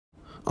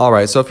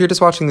Alright, so if you're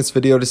just watching this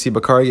video to see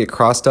Bikhari get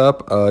crossed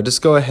up,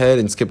 just go ahead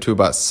and skip to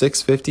about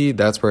 650.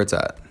 That's where it's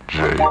at.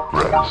 J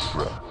Roes.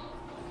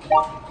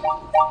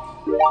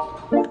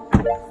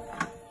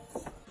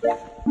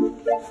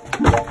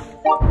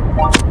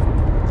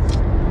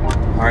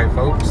 Alright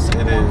folks,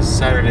 it is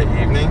Saturday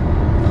evening.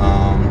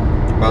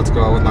 About to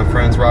go out with my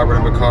friends Robert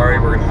and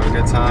Bikhari. We're gonna have a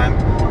good time.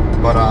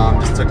 But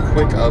just a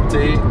quick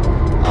update.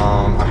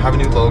 I have a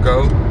new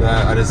logo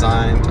that I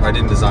designed. Or I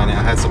didn't design it,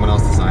 I had someone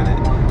else design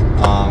it.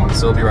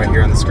 So it'll be right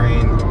here on the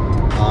screen.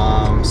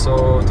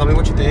 So tell me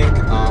what you think.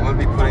 I'm gonna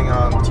be putting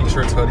on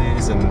t-shirts,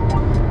 hoodies, and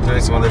doing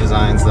some other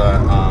designs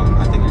that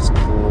I think is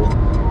cool.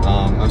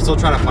 I'm still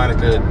trying to find a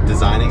good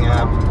designing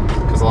app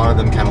because a lot of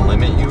them kind of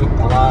limit you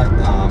a lot.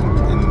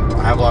 And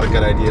I have a lot of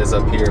good ideas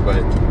up here,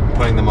 but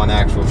putting them on the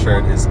actual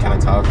shirt is kind of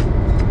tough.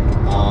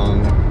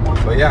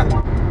 But yeah.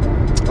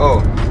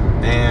 Oh,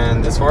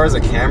 and as far as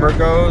the camera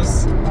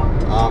goes,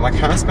 I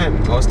kind of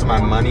spent most of my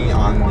money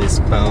on this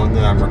phone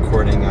that I'm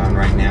recording on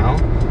right now.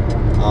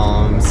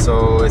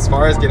 So as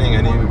far as getting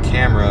a new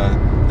camera,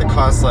 that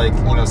costs like,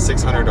 you know,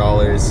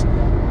 $600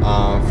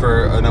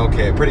 for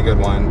a pretty good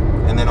one.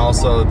 And then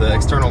also the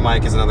external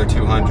mic is another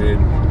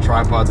 $200,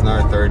 tripod's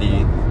another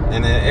 $30,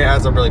 and it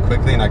adds up really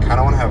quickly, and I kind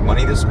of want to have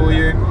money this school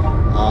year.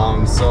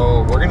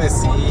 So we're gonna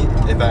see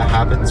if that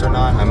happens or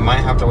not. I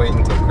might have to wait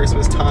until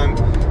Christmas time,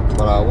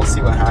 but we'll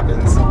see what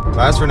happens. But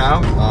as for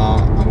now,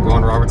 I'm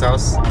going to Robert's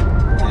house,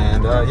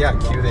 and yeah,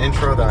 cue the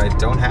intro that I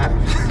don't have.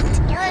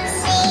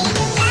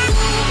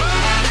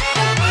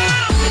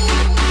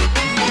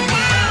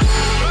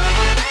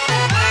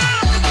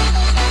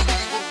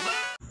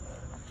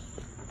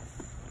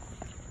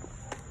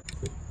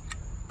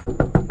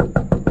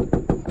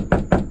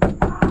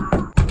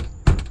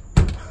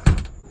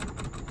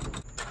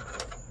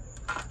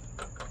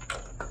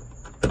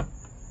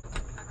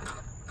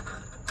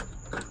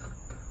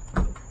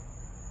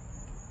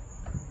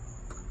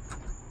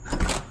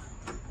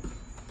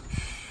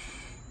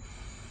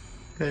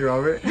 Hey,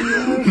 Robert.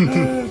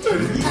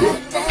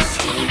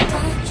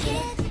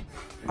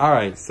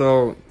 Alright,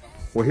 so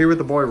we're here with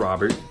the boy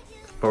Robert,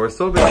 but we're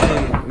still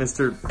missing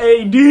Mr.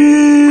 AD!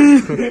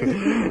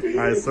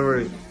 Alright, so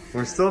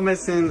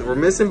we're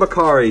missing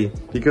Bikhari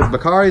because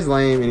Bikhari's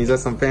lame and he's at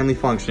some family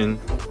function.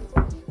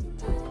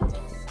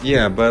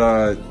 Yeah,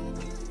 but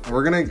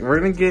we're gonna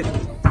get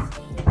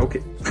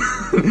okay.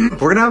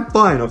 We're gonna have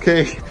fun,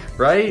 okay?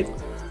 Right?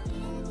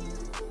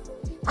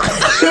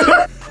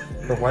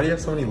 But why do you have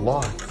so many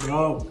locks?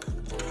 Bro,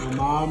 my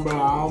mom, bro,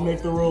 I don't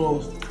make the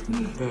rules.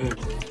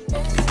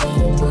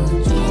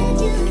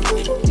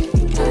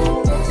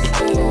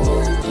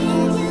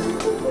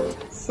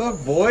 What's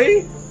up,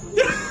 boy?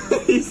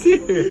 He's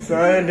here.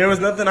 Son, there was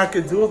nothing I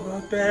could do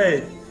about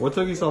that. What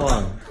took you so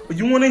long?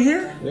 You want to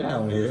hear? Yeah, I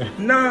want to hear.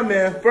 Nah,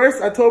 man.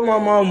 First, I told my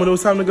mom when it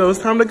was time to go, it's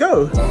time to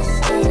go.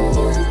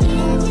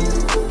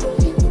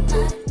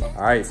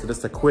 All right, so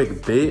just a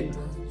quick bit.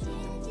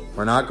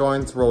 We're not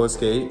going to roller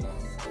skate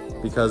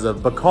because of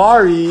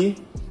Bikhari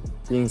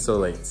being so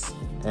late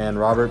and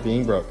Robert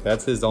being broke.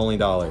 That's his only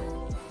dollar.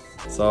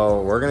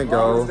 So we're gonna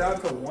go.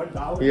 Down to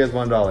 $1? He has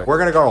 $1. We're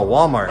gonna go to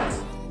Walmart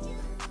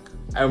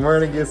and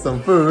we're gonna get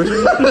some food.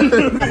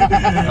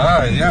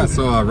 Alright, yeah,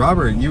 so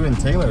Robert, you and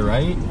Taylor,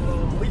 right?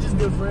 We just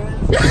good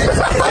friends.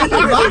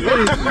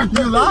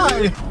 You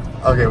lied.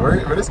 Okay, we're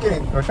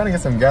trying to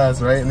get some gas,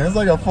 right? And there's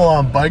like a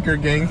full-on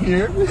biker gang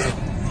here.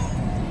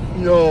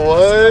 Yo,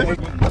 what?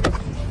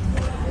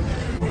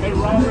 Hey,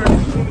 Robert.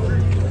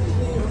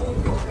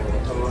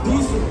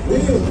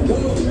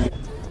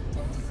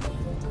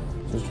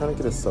 Just trying to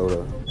get a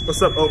soda.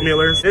 What's up,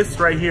 Oatmealers? This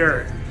right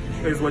here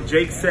is what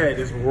Jake said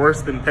is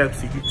worse than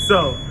Pepsi.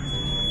 So,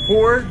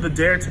 for the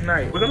dare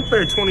tonight, we're gonna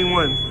play a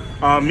 21,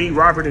 me,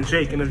 Robert, and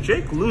Jake. And if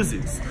Jake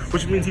loses,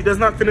 which means he does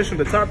not finish in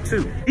the top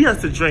 2, he has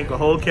to drink a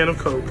whole can of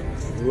Coke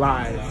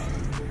live.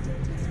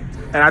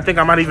 And I think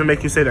I might even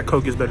make you say that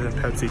Coke is better than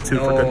Pepsi too,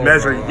 for good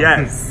measure,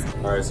 yes.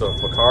 All right, so if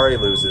Bikhari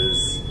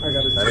loses,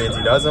 that means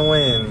he doesn't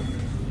win.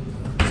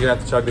 You have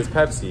to chug this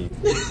Pepsi.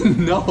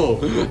 No.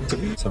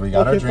 So we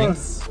got our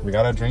drinks. We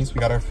got our drinks.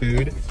 We got our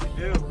food.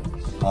 Yeah.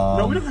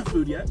 No, we don't have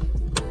food yet.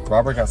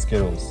 Robert got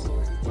Skittles.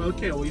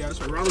 Okay, well, yeah, that's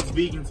right. Robert's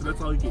vegan, so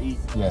that's all he can eat.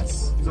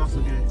 Yes. He's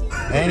also gay.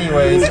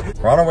 Anyways,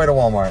 we're on our way to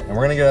Walmart, and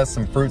we're gonna get us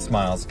some Fruit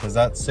Smiles, because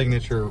that's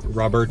signature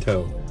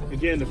Roberto.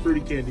 Again, the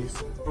fruity candies.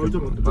 Oh,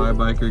 Bye,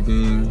 biker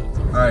gang.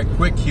 All right,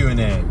 quick Q&A.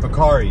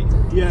 Bikhari.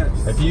 Yes.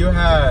 If you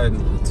had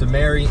to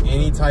marry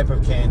any type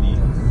of candy,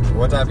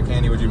 what type of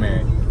candy would you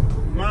marry?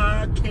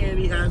 My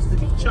candy has to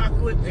be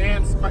chocolate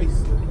and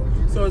spicy.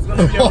 So it's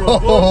gonna be a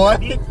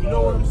revolt. You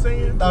know what I'm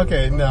saying?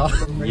 Okay, no.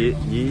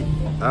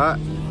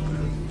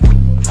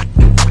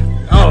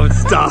 Oh,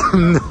 stop,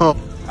 no. All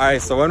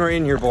right, so when we're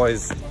in here,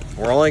 boys,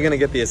 we're only gonna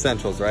get the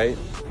essentials, right?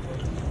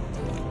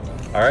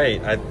 All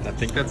right, I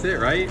think that's it,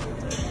 right?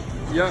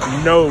 Yeah.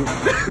 No.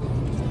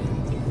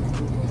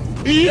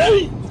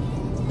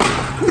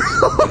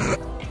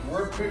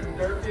 We're putting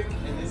Durkin,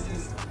 and this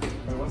is,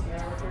 what's the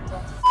name of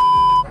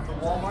the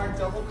Walmart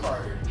double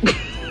carder.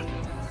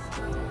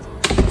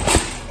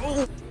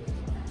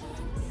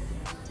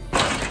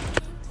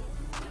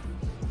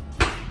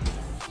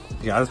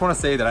 Yeah, I just want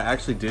to say that I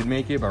actually did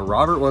make it, but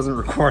Robert wasn't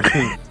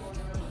recording.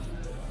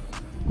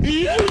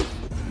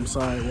 I'm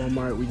sorry,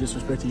 Walmart, we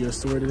disrespected your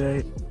store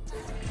today.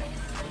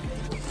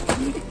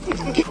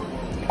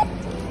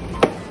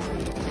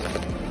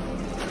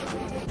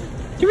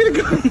 Give me the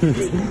gun.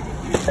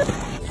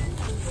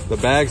 The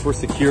bags were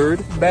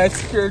secured. Bags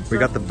secured. We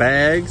got the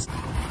bags.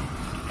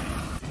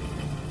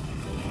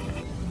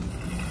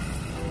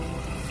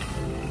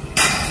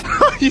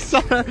 You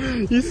saw that?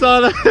 You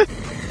saw that?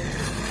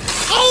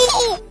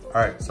 All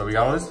right, so we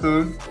got all this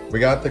food. We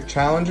got the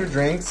Challenger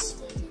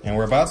drinks, and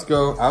we're about to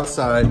go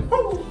outside, and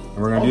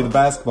we're gonna do the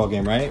basketball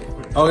game, right?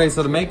 Okay,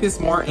 so to make this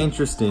more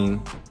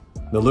interesting,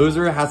 the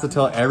loser has to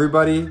tell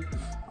everybody,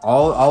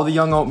 all the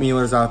young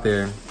oatmealers out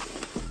there,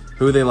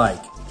 who they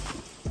like.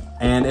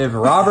 And if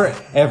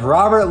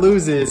Robert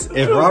loses,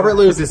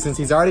 since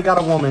he's already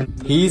got a woman,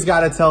 he's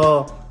got to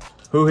tell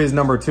who his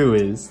number 2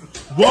 is.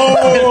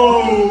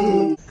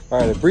 Whoa! All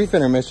right, a brief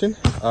intermission.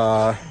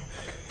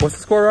 What's the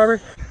score,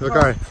 Robert? Look,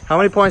 all right. How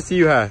many points do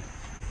you have?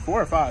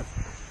 4 or 5.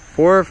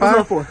 4 or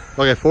 5? 4.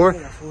 Okay, 4.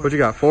 Yeah, 4. What you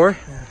got? 4?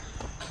 Yeah.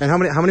 And how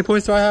many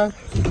points do I have?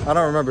 I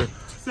don't remember.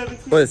 17.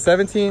 What is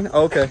 17?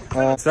 Oh, okay.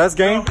 So that's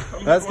game.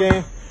 That's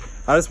game.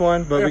 I just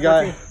won, but we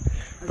got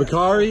 14.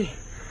 Bikhari.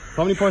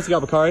 How many points you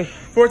got, Bikhari?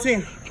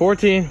 14.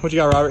 14. What you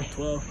got, Robert?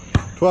 12.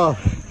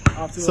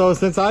 12. So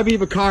since I beat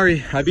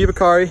Bikhari,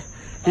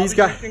 he's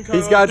got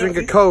to drink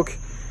a Coke.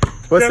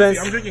 What's Pepsi. that?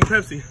 I'm drinking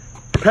Pepsi.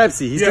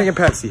 Pepsi. He's drinking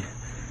Pepsi.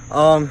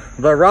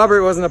 But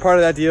Robert wasn't a part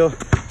of that deal.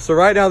 So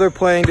right now they're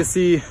playing to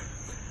see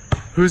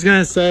who's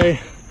gonna say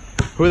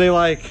who they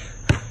like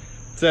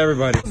to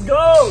everybody. Let's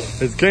go!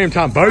 It's game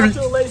time, baby. Not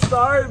too late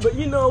start, but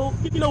you know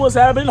what's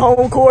happening.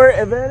 Home court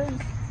advantage.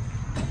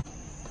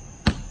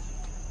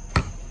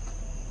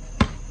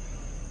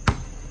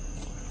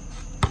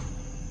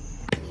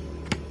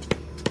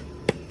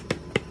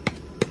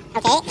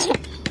 Okay.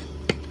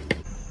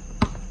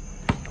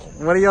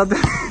 What are y'all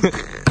doing?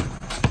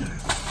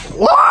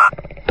 What?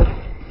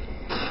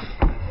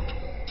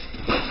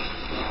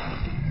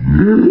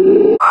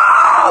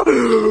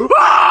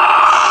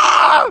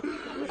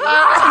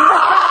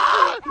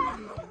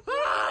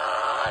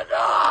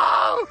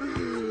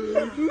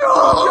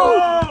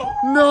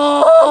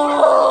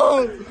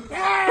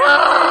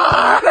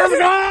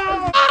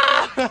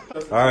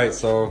 All right,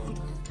 so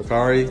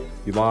Bikhari,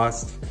 you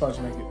lost.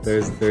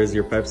 There's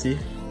your Pepsi.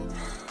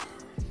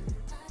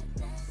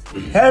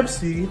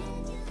 Pepsi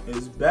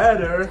is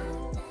better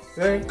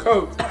than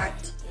Coke.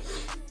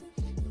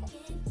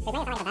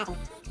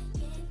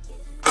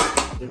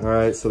 All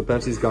right, so the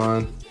Pepsi's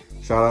gone.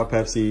 Shout out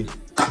Pepsi.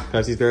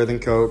 Pepsi's better than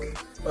Coke.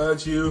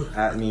 You.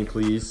 At me,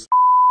 please.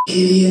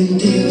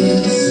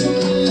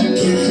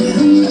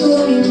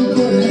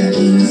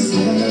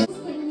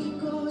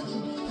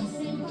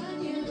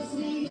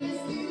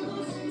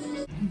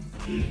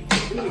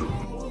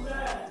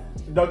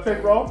 Duct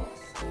tape roll.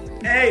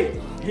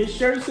 Hey, his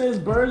shirt says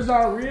birds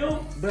are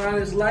real, but on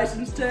his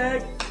license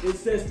tag, it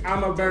says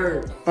I'm a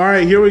bird. All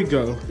right, here we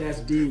go. That's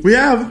deep. We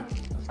have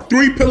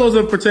 3 pillows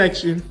of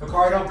protection.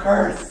 Bikhari, don't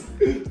curse.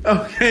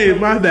 Okay,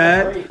 my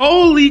bad.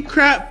 Holy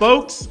crap,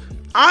 folks.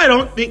 I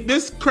don't think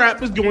this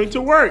crap is going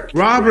to work.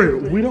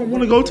 Robert, we don't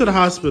want to go to the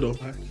hospital.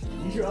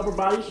 Use your upper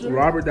body shirt.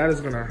 Robert, that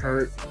is going to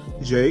hurt.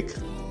 Jake,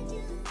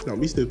 don't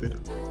be stupid.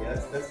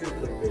 Yes, that's good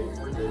clickbait.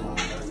 We're good.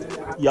 That's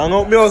it. Young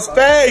oatmeal is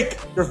fake.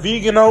 You're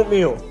vegan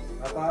oatmeal.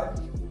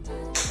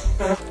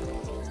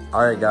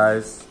 All right,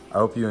 guys. I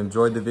hope you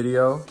enjoyed the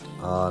video.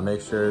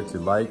 Make sure to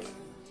like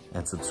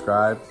and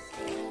subscribe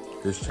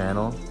to this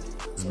channel.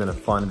 This has been a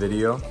fun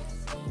video.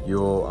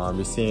 You'll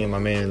be seeing my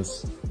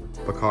man's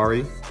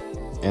Bikhari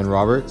and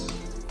Robert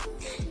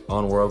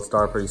on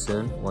WorldStar pretty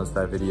soon once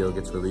that video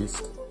gets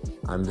released.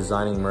 I'm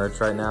designing merch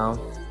right now,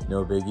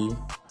 no biggie.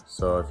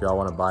 So if y'all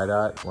want to buy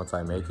that once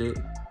I make it,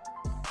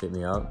 hit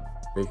me up.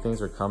 Big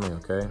things are coming,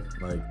 okay?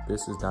 Like,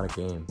 this is not a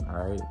game, all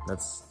right?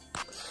 That's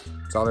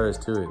all there is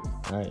to it.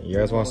 All right, you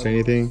guys want to say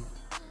anything?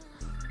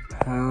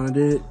 Pound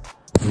it.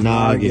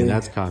 Noggin,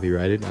 that's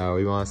copyrighted.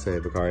 We want to say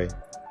it, Bikhari.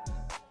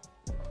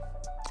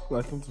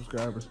 Like and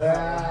subscribers. All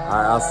right,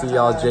 I'll see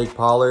y'all Jake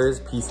Paulers.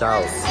 Peace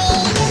out.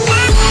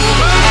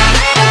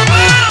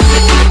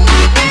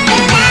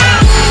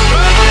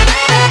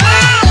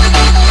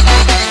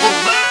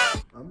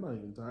 I'm not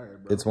even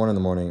tired, bro. It's 1 in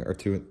the morning, or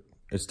 2.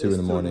 It's 2 in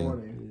the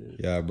morning.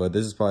 Yeah, but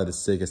this is probably the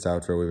sickest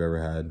outro we've ever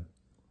had.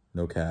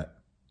 No cap.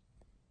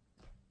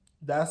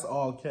 That's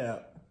all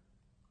cap.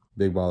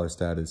 Big baller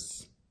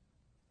status.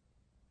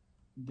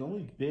 The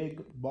only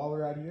big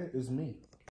baller out here is me.